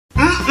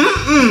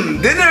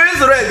dinner is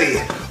ready.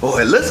 Oh,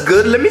 it looks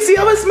good. Let me see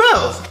how it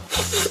smells.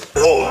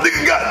 Oh,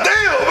 nigga,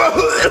 goddamn.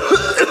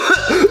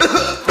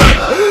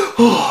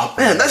 Oh,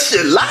 man, that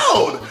shit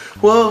loud.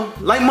 Well,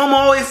 like Mama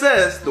always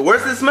says, the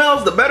worse it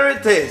smells, the better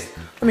it tastes.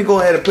 Let me go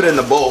ahead and put it in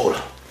the bowl.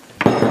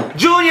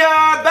 Junior,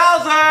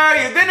 Bowser,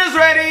 your dinner's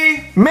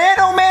ready. Man,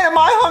 oh man, am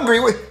I hungry.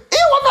 Ew,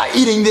 I'm not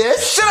eating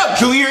this. Shut up,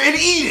 Junior, and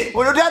eat it.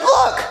 Well, Dad,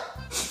 look.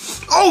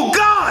 Oh,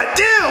 God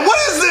damn, what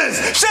is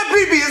this? Chef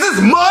Pee-Pee, is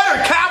this mud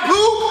or cat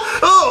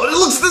poop? Oh, it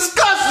looks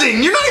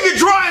disgusting. You're not even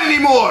trying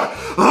anymore.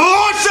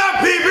 Oh,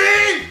 Chef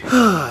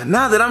Pee-Pee.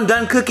 Now that I'm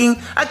done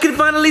cooking, I can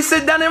finally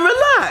sit down and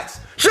relax.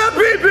 Chef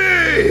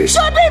Pee-Pee!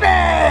 Chef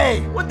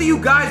Pee-Pee! What do you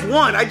guys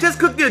want? I just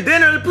cooked your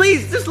dinner.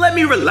 Please, just let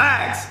me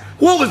relax.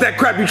 What was that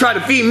crap you tried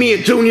to feed me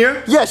and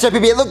Junior? Yeah, Chef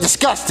Pee-Pee, it looked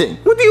disgusting.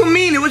 What do you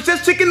mean? It was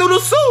just chicken noodle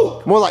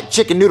soup. More like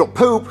chicken noodle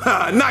poop.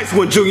 Nice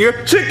one,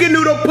 Junior. Chicken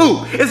noodle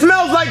poop. It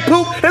smells like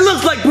poop, it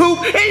looks like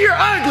poop, and you're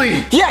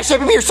ugly. Yeah, Chef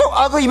Pee-Pee, you're so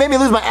ugly, you made me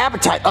lose my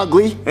appetite,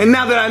 ugly. And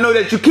now that I know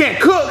that you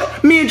can't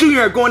cook, me and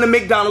Junior are going to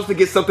McDonald's to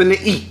get something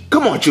to eat.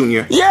 Come on,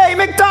 Junior. Yay,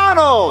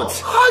 McDonald's!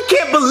 I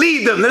can't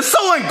believe them. They're so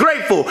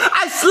ungrateful.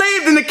 I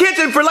slaved in the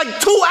kitchen for like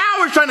 2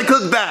 hours trying to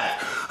cook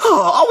that.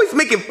 Oh, always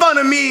making fun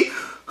of me.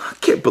 I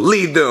can't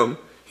believe them.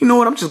 You know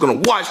what? I'm just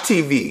gonna watch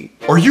TV.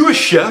 Are you a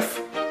chef?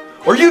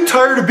 Are you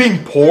tired of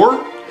being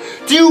poor?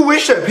 Do you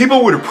wish that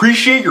people would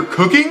appreciate your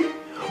cooking?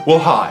 Well,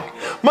 hi.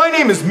 My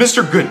name is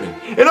Mr. Goodman,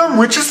 and I'm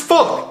rich as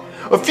fuck.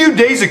 A few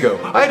days ago,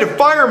 I had to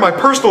fire my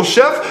personal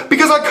chef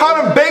because I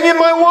caught him banging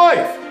my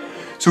wife.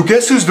 So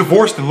guess who's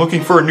divorced and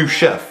looking for a new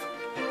chef?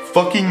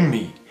 Fucking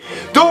me.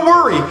 Don't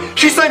worry,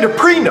 she signed a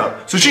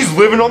prenup, so she's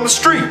living on the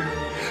street.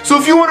 So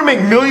if you want to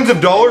make millions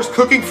of dollars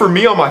cooking for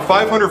me on my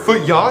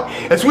 500-foot yacht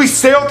as we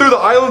sail through the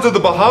islands of the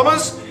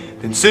Bahamas,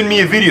 then send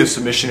me a video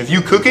submission of you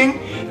cooking,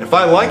 and if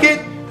I like it,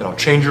 then I'll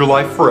change your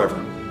life forever.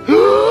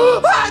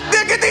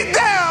 Diggity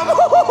damn!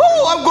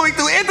 I'm going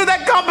to enter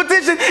that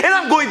competition and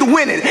I'm going to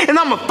win it. And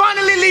I'm going to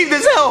finally leave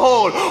this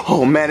hellhole.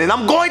 Oh man, and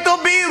I'm going to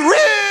be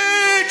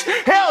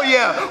rich! Hell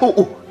yeah!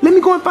 Oh, let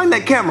me go and find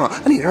that camera.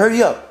 I need to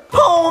hurry up.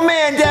 Oh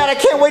man, Dad, I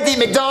can't wait to eat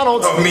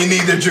McDonald's. Oh, me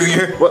neither,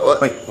 Junior.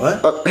 What? Wait,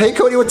 what? Hey,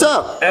 Cody, what's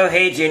up? Oh,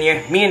 hey,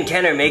 Junior. Me and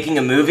Ken are making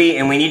a movie,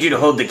 and we need you to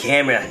hold the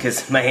camera,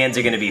 because my hands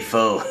are going to be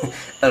full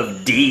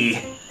of D.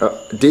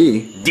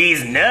 D?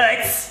 D's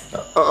nuts!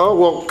 Oh,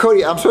 well,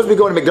 Cody, I'm supposed to be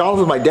going to McDonald's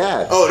with my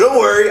dad. Oh, don't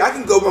worry. I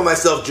can go by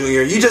myself,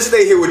 Junior. You just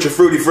stay here with your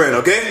fruity friend,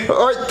 okay?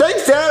 All right,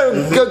 thanks,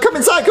 Dad. Come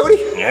inside, Cody.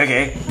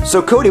 Okay.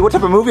 So, Cody, what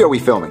type of movie are we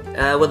filming?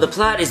 Well, the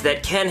plot is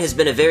that Ken has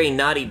been a very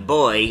naughty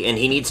boy, and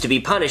he needs to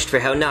be punished for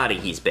how naughty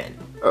he's been.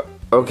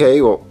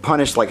 Okay, well,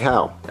 punished like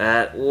how?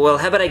 Well,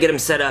 how about I get him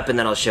set up and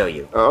then I'll show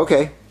you.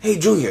 Okay. Hey,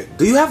 Junior,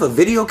 do you have a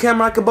video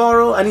camera I could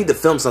borrow? I need to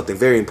film something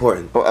very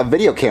important. Oh, a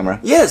video camera?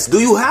 Yes, do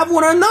you have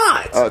one or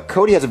not?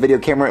 Cody has a video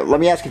camera. Let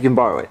me ask if you can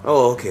borrow it.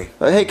 Oh, okay.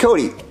 Hey,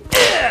 Cody.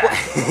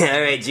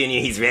 Alright, Junior,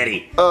 he's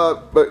ready.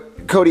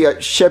 But Cody,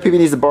 Chef Pee-Pee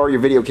needs to borrow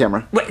your video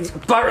camera. Wait,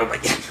 borrow?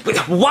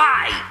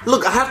 Why?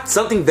 Look, I have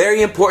something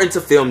very important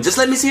to film. Just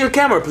let me see your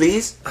camera,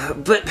 please.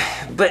 But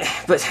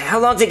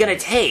how long's it gonna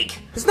take?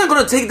 It's not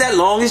gonna take that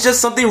long. It's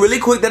just something really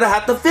quick that I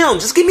have to film.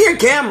 Just give me your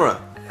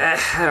camera.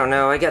 I don't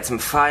know. I got some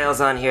files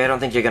on here I don't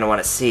think you're gonna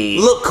want to see.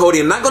 Look, Cody,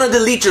 I'm not gonna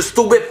delete your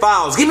stupid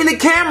files. Give me the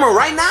camera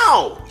right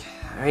now.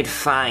 Alright,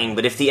 fine.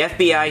 But if the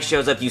FBI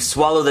shows up, you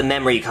swallow the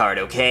memory card,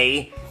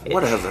 okay?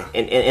 Whatever.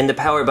 And the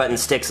power button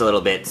sticks a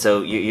little bit,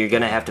 so you're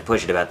gonna have to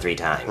push it about 3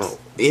 times. Oh,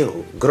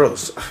 ew,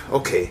 gross.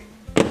 Okay.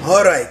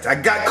 Alright, I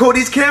got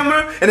Cody's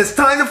camera, and it's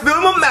time to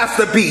film a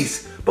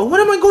masterpiece. But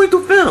what am I going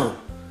to film?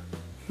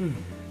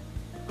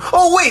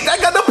 Oh, wait, I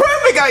got the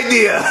perfect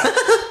idea!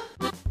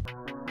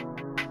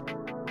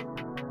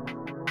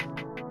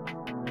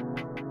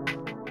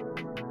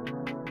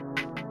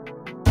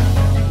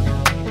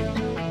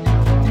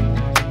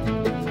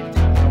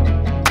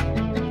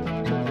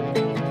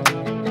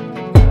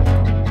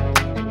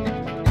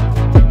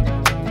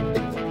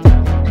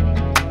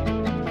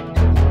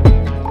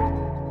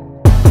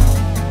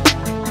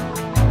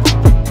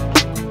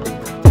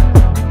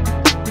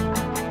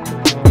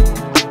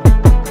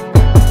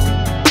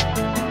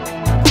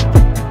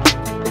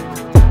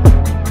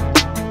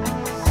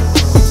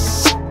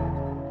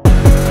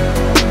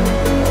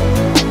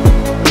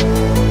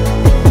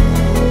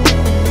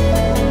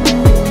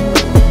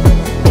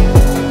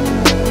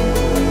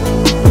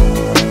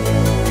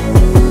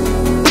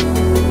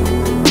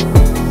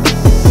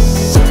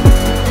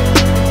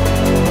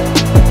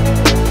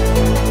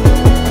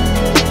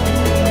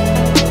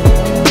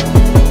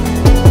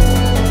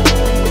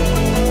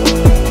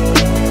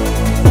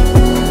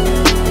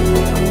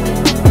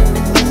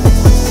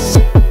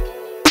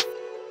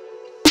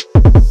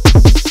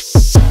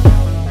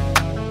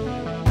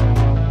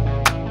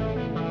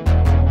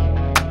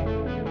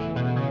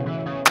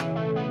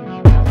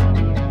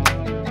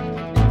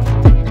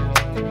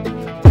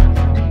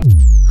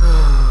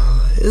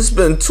 It's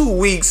been 2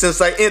 weeks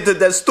since I entered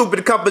that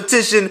stupid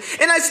competition,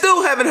 and I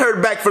still haven't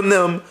heard back from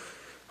them.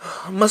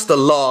 I must have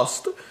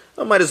lost.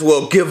 I might as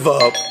well give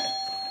up.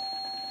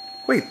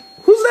 Wait,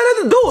 who Who's that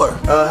at the door?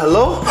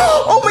 Hello?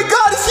 Oh my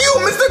God, it's you,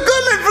 Mr.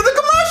 Goodman, for the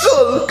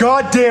commercial!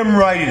 Goddamn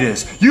right it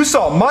is. You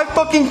saw my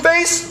fucking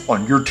face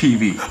on your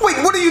TV. Wait,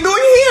 what are you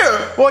doing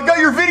here? Well, I got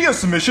your video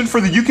submission for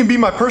the You Can Be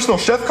My Personal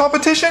Chef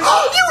competition. You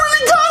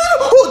really got it?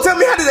 Oh, tell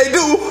me, how did they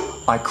do?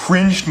 I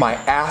cringed my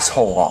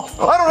asshole off.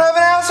 I don't have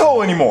an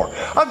asshole anymore.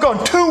 I've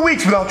gone 2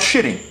 weeks without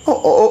shitting.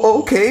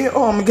 Okay.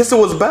 I guess it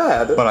was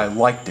bad. But I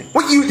liked it.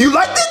 What, you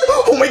liked it?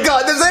 Oh my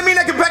God, does that mean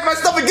I can pack my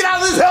stuff and get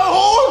out of this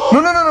hellhole?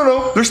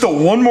 No. There's still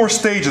one more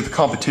stage of the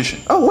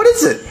competition. Oh, what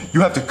is it?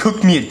 You have to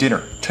cook me a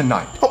dinner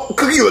tonight. Oh,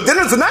 cook you a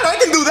dinner tonight? I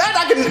can do that.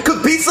 I can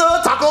cook pizza,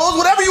 tacos,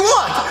 whatever you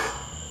want.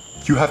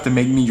 You have to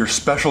make me your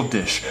special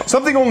dish.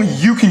 Something only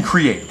you can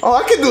create. Oh,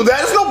 I can do that.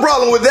 There's no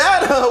problem with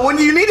that. When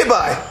do you need it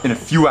by? In a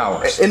few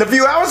hours. In a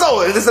few hours?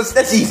 Oh,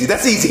 that's easy.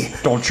 That's easy.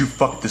 Don't you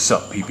fuck this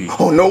up, PP.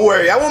 Oh, no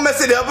worry. I won't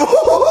mess it up. I'm gonna cook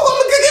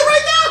it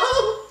right now.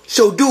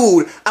 So,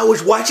 dude, I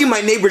was watching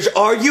my neighbors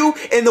argue,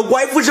 and the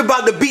wife was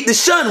about to beat the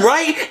son,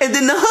 right? And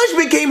then the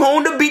husband came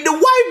home to beat the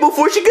wife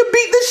before she could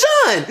beat the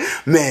son.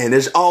 Man,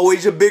 there's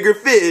always a bigger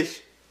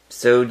fish.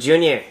 So,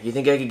 Junior, you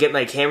think I could get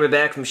my camera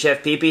back from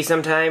Chef Pee-Pee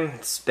sometime?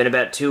 It's been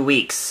about 2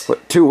 weeks.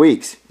 What, 2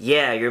 weeks?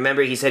 Yeah, you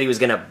remember he said he was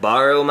gonna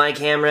borrow my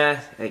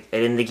camera? I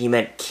didn't think he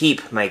meant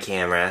keep my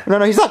camera. No,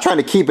 he's not trying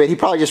to keep it. He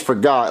probably just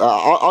forgot.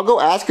 I'll go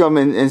ask him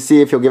and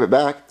see if he'll give it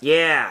back.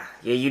 Yeah,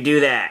 you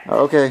do that.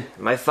 Okay.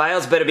 My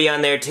files better be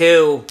on there,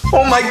 too.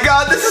 Oh my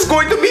God, this is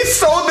going to be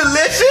so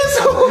delicious.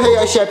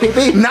 Hey, Chef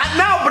Pee-Pee. Not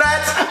now,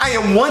 brats. I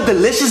am one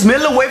delicious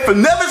meal away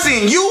from never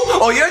seeing you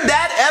or your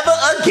dad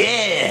ever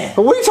again.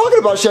 What are you talking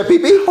about, Chef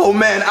Pee-Pee? Oh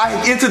man,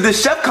 I entered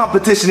this chef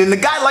competition and the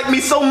guy liked me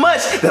so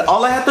much that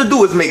all I have to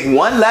do is make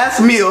one last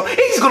meal and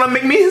he's gonna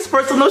make me his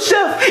personal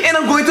chef and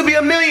I'm going to be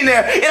a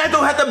millionaire and I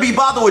don't have to be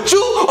bothered with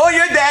you or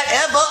your dad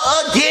ever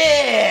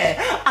again.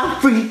 I'm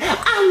free,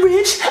 I'm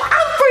rich,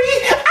 I'm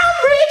free, I'm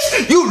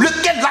rich. You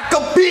looking like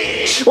a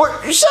bitch.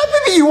 What, Chef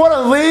Pee-Pee, you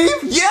wanna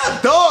leave? Yeah,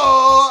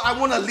 duh. I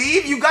wanna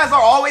leave. You guys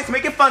are always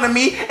making fun of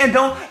me and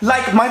don't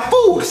like my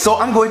food. So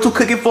I'm going to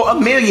cook it for a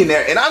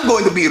millionaire and I'm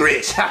going to be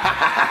rich.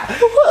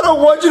 I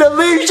don't want you to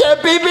leave,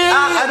 Chef Pee-Pee.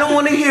 I don't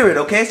want to hear it,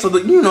 okay? So,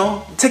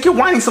 take your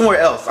whining somewhere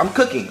else. I'm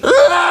cooking.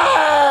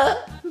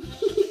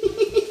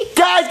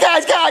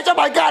 Guys, oh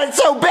my God, it's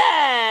so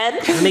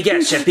bad. Let me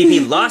guess, Chef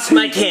Pee-Pee lost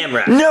my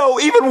camera. No,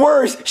 even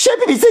worse. Chef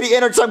Pee-Pee said he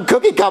entered some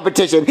cooking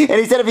competition, and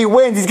he said if he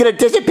wins, he's gonna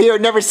disappear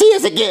and never see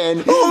us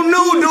again. Oh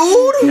no,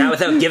 dude. Not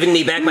without giving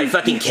me back my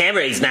fucking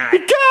camera, he's not.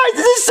 Guys,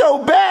 this is so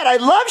bad. I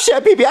love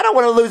Chef Pee-Pee. I don't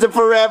want to lose him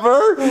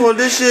forever. Oh,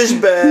 this is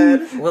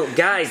bad. Well,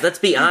 guys, let's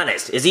be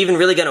honest. Is he even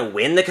really gonna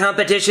win the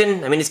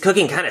competition? I mean, his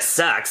cooking kind of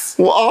sucks.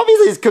 Well,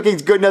 obviously his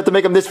cooking's good enough to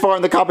make him this far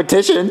in the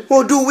competition.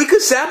 Well, dude, we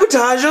could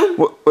sabotage him.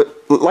 What,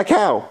 like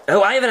how?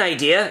 Oh, I have an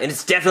idea, and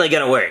it's definitely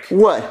gonna work.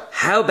 What?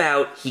 How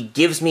about he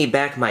gives me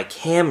back my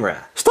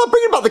camera? Stop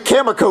bringing about the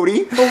camera,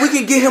 Cody. Oh, we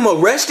can get him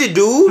arrested,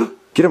 dude.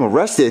 Get him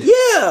arrested?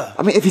 Yeah.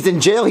 I mean, if he's in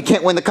jail, he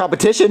can't win the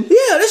competition.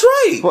 Yeah, that's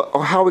right.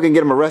 How are we gonna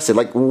get him arrested?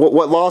 Like,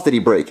 what laws did he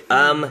break?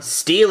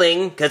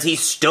 Stealing, because he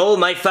stole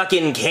my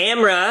fucking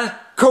camera.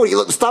 Cody,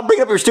 look, stop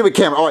bringing up your stupid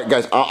camera. All right,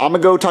 guys, I'm gonna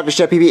go talk to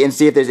Chef Pee-Pee and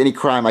see if there's any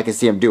crime I can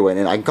see him doing,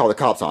 and I can call the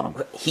cops on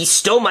him. He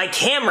stole my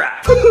camera.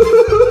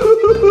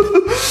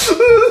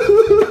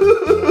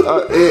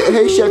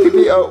 Hey, Chef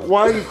Pee-Pee,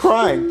 why are you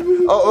crying?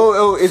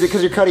 Oh, is it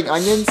because you're cutting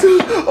onions?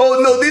 Oh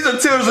no, these are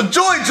tears of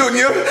joy,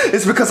 Junior.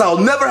 It's because I'll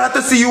never have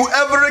to see you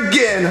ever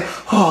again.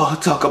 Oh,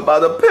 talk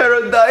about a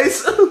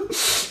paradise.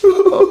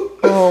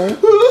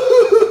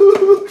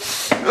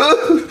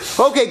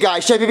 Okay,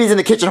 guys, Chef Pee-Pee's in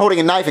the kitchen holding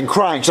a knife and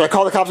crying. Should I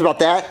call the cops about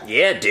that?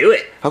 Yeah, do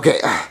it. Okay.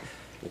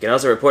 You can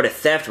also report a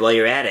theft while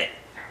you're at it.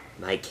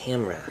 My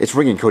camera. It's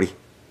ringing, Cody.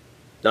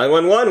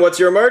 911, what's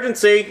your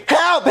emergency?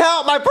 Help!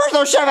 My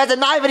personal chef has a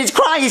knife and he's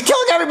crying. He's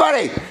killing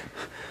everybody.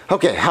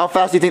 Okay, how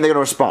fast do you think they're gonna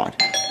respond?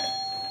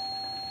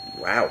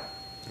 Wow.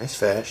 That's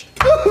fast.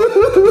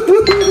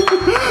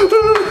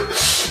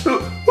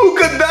 Who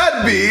could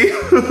that be?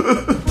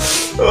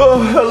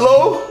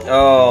 Hello?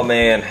 Oh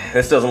man,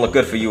 this doesn't look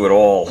good for you at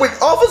all. Wait,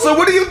 officer,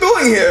 what are you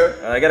doing here?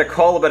 I got a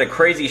call about a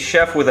crazy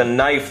chef with a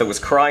knife that was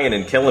crying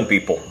and killing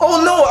people.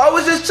 Oh no, I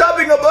was just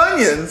chopping up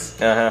onions.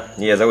 Uh-huh.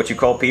 Yeah, is that what you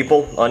call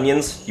people?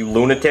 Onions? You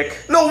lunatic?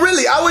 No,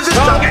 really, I was just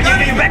chopping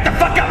onions. You back the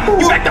fuck up!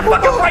 You back the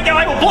fuck up right now!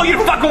 I will blow you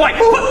the fuck away!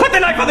 Put the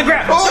knife on the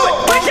ground! Do it!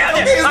 Put it down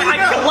there! I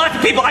kill lots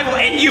of people! I will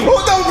end you!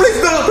 Oh no, please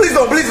don't!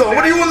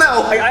 What do you want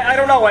now? I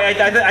don't know.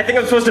 I think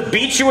I'm supposed to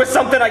beat you or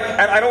something.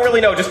 I don't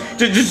really know.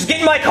 Just get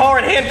in my car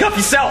and handcuff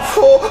yourself.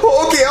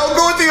 Oh, okay, I'll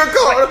go into your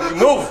car.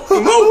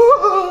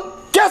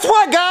 Move! Guess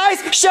what, guys?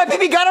 Chef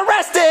Pee-Pee got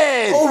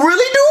arrested! Oh,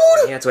 really,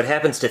 dude? Yeah, that's what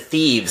happens to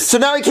thieves. So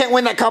now he can't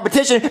win that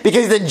competition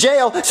because he's in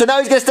jail, so now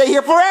he's gonna stay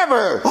here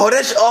forever! Oh,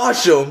 that's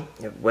awesome.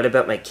 What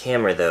about my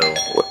camera, though?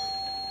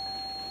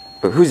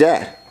 Who's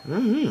that?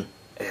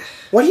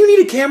 Why do you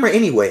need a camera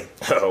anyway?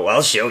 Oh,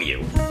 I'll show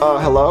you.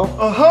 Hello?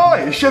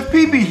 Hi, is Chef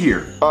Pee-Pee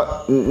here?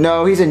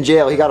 No, he's in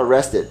jail. He got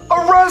arrested.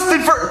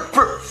 Arrested for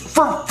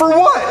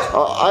what?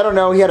 I don't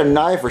know. He had a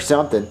knife or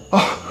something.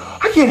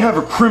 I I can't have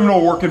a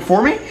criminal working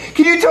for me.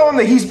 Can you tell him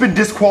that he's been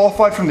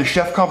disqualified from the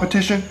chef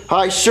competition?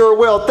 I sure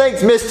will.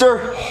 Thanks,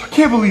 mister. I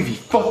can't believe he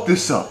fucked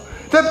this up.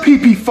 That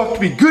PP fucked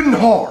me good and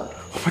hard.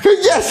 Oh my God,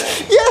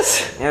 yes,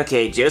 yes.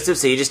 Okay, Joseph,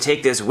 so you just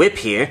take this whip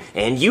here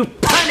and you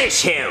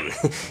punish him.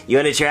 You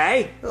wanna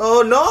try?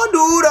 Oh, no,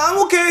 dude, I'm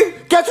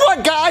okay. Guess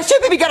what, guys?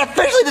 Chef Baby got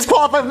officially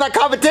disqualified from that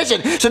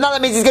competition. So now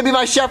that means he's gonna be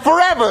my chef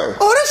forever.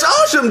 Oh, that's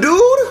awesome,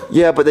 dude.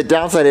 Yeah, but the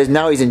downside is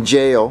now he's in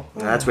jail.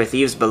 Well, that's where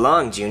thieves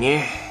belong,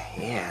 Junior.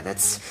 Yeah,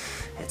 that's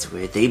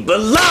where they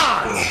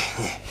belong.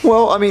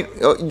 Well, I mean,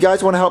 you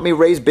guys want to help me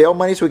raise bail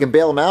money so we can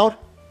bail him out?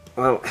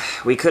 Well,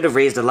 we could have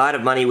raised a lot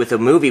of money with the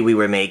movie we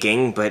were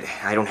making, but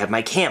I don't have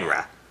my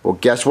camera. Well,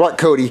 guess what,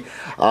 Cody?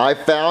 I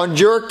found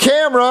your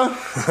camera.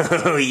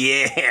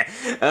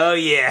 Oh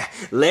yeah,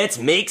 let's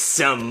make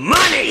some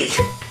money!